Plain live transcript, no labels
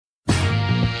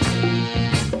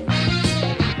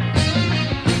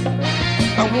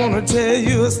wanna tell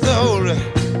you a story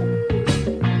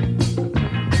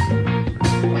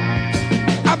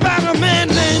about a man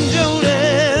named Jody.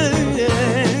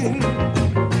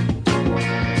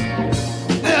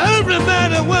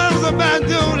 Everybody was about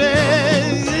Jody,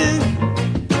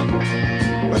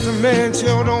 but the man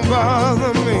sure don't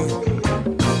bother me.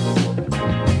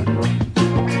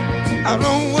 I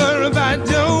don't worry about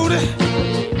Jody,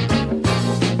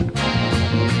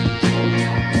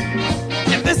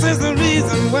 and this is the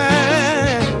reason why.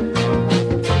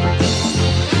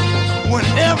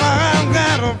 Whenever I've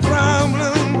got a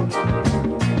problem,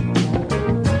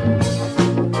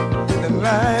 then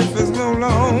life is no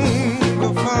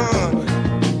longer fun.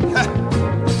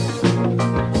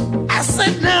 I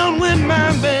sit down with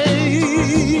my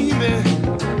baby,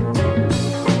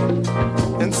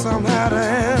 and somehow the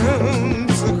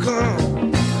answer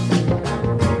comes.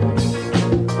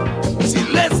 She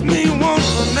lets me want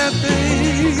for nothing.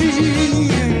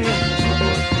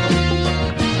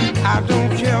 I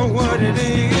don't care what it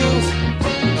is,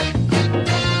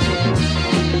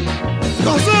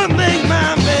 'cause I make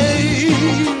my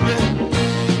baby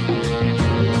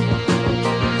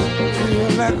feel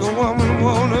like a woman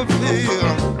wanna feel.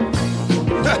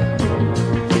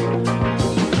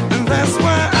 And that's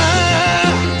why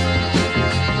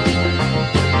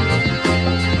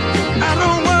I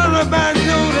don't worry about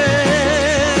Jody.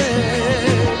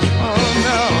 Oh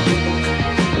no,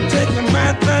 taking my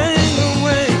thing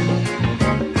away.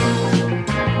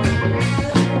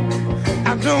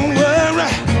 I don't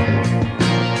worry.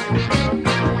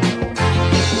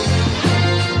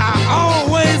 I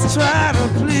always try to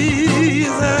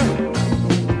please her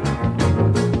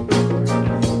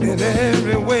in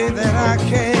every way that I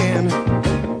can,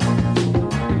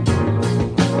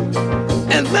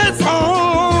 and that's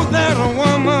all that a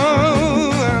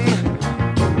woman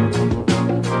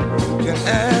can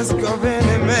ask of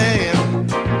any man.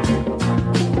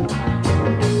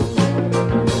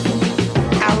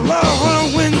 I love her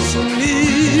when she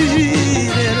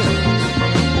needed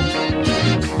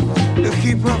to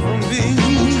keep her from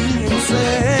being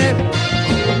sad.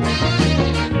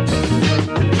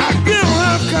 I give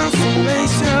her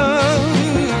consolation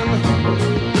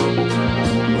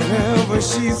whenever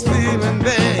she's feeling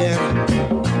bad.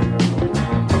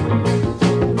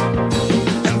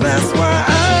 And that's why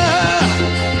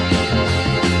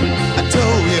I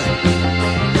told you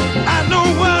I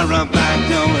don't worry about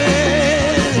Jody.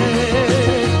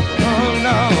 Oh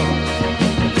no,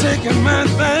 taking my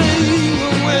thing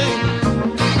away.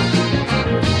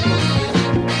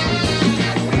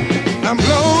 I'm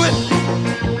blowing.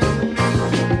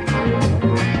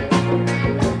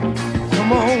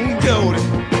 Come on, Jody.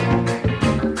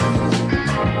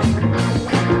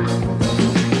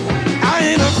 I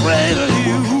ain't afraid of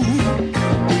you.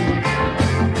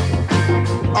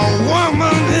 A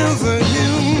woman is a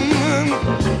human,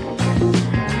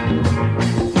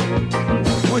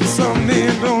 which some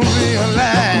men don't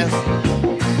realize.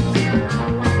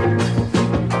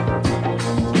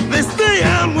 They stay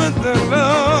out with their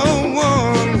loved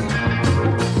ones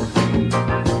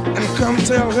and come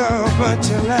tell her a bunch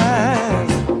of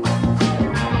lies.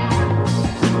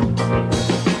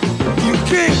 You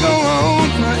can't go on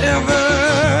forever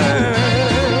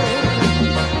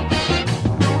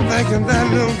thinking that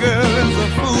little girl is a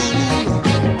fool.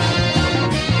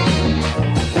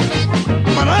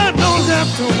 But I don't have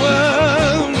to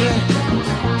worry,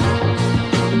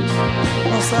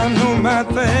 'cause I know my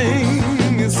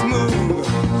thing is smooth.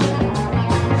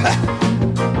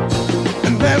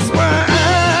 And that's why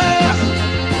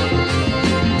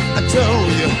I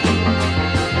told you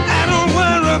I don't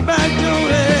worry about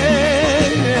Jody.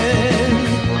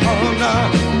 Oh no,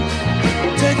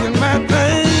 taking my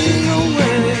thing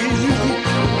away.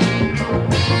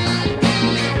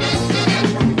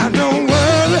 I don't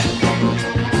worry.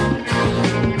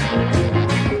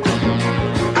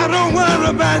 I don't worry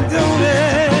about Jody.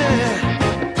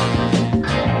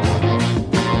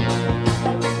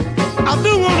 I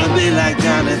do wanna be like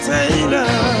Johnny Taylor,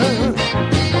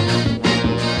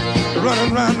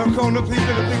 running around the corner,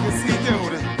 people to think you see Jody.